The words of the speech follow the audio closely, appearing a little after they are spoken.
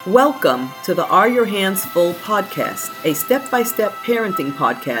Welcome to the Are Your Hands Full podcast, a step-by-step parenting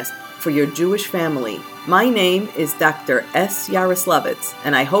podcast for your Jewish family. My name is Dr. S. Yaroslavitz,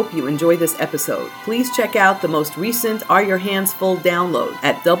 and I hope you enjoy this episode. Please check out the most recent Are Your Hands Full download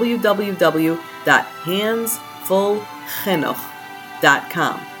at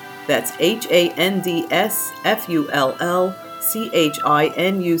www.handsfullchinuch.com. That's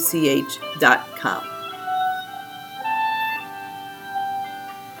HANDSFULLCHINUCH.com.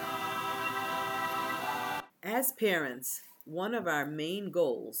 As parents, one of our main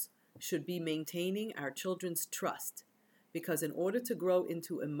goals should be maintaining our children's trust, because in order to grow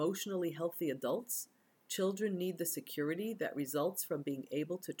into emotionally healthy adults, children need the security that results from being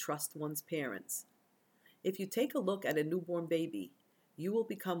able to trust one's parents. If you take a look at a newborn baby, you will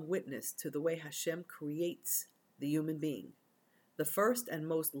become witness to the way Hashem creates the human being. The first and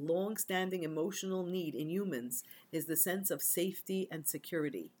most long-standing emotional need in humans is the sense of safety and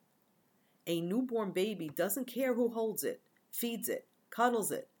security. A newborn baby doesn't care who holds it, feeds it,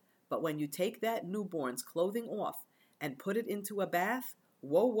 cuddles it, but when you take that newborn's clothing off and put it into a bath,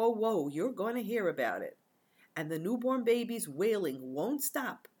 whoa, you're going to hear about it. And the newborn baby's wailing won't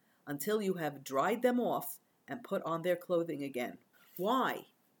stop until you have dried them off and put on their clothing again. Why?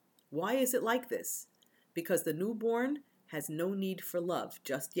 Why is it like this? Because the newborn has no need for love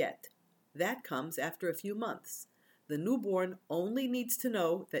just yet. That comes after a few months. The newborn only needs to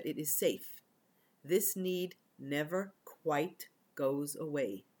know that it is safe. This need never quite goes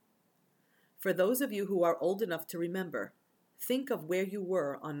away. For those of you who are old enough to remember, think of where you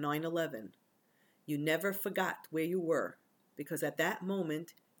were on 9/11. You never forgot where you were, because at that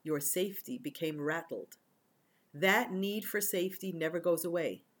moment, your safety became rattled. That need for safety never goes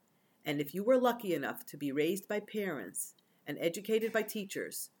away. And if you were lucky enough to be raised by parents and educated by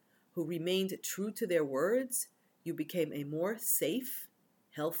teachers who remained true to their words, you became a more safe,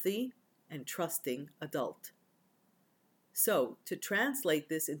 healthy, and trusting adult. So, to translate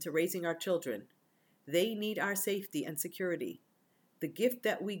this into raising our children, they need our safety and security. The gift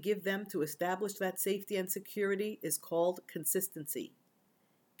that we give them to establish that safety and security is called consistency.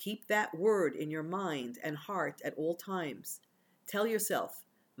 Keep that word in your mind and heart at all times. Tell yourself,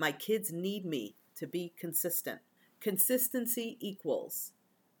 my kids need me to be consistent. Consistency equals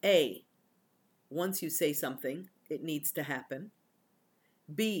A, once you say something, it needs to happen.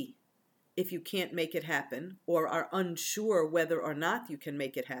 B, if you can't make it happen or are unsure whether or not you can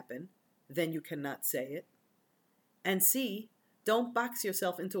make it happen, then you cannot say it. And C, don't box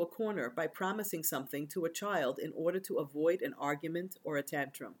yourself into a corner by promising something to a child in order to avoid an argument or a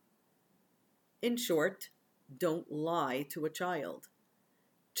tantrum. In short, don't lie to a child.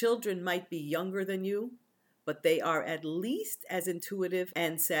 Children might be younger than you, but they are at least as intuitive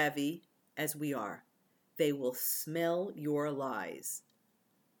and savvy as we are. They will smell your lies.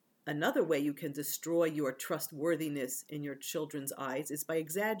 Another way you can destroy your trustworthiness in your children's eyes is by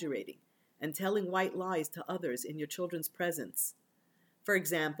exaggerating and telling white lies to others in your children's presence. For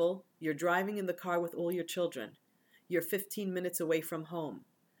example, you're driving in the car with all your children. You're 15 minutes away from home.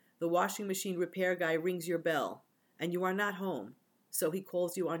 The washing machine repair guy rings your bell, and you are not home, so he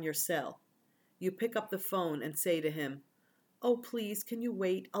calls you on your cell. You pick up the phone and say to him, "Oh, please, can you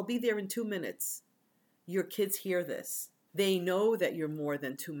wait? I'll be there in 2 minutes." Your kids hear this. They know that you're more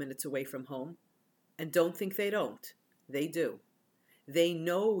than 2 minutes away from home. And don't think they don't. They do. They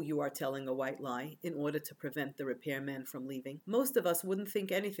know you are telling a white lie in order to prevent the repairman from leaving. Most of us wouldn't think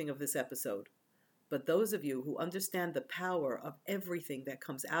anything of this episode. But those of you who understand the power of everything that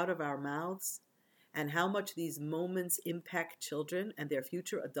comes out of our mouths and how much these moments impact children and their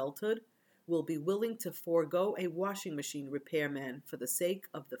future adulthood will be willing to forego a washing machine repairman for the sake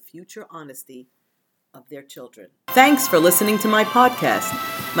of the future honesty of their children. Thanks for listening to my podcast.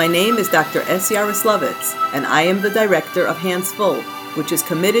 My name is Dr. S. Yaroslavitz, and I am the director of Hands Full, which is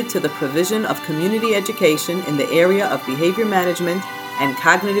committed to the provision of community education in the area of behavior management and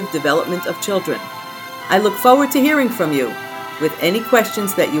cognitive development of children. I look forward to hearing from you with any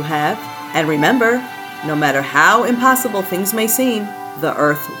questions that you have, and remember, no matter how impossible things may seem, the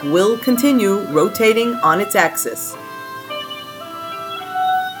earth will continue rotating on its axis.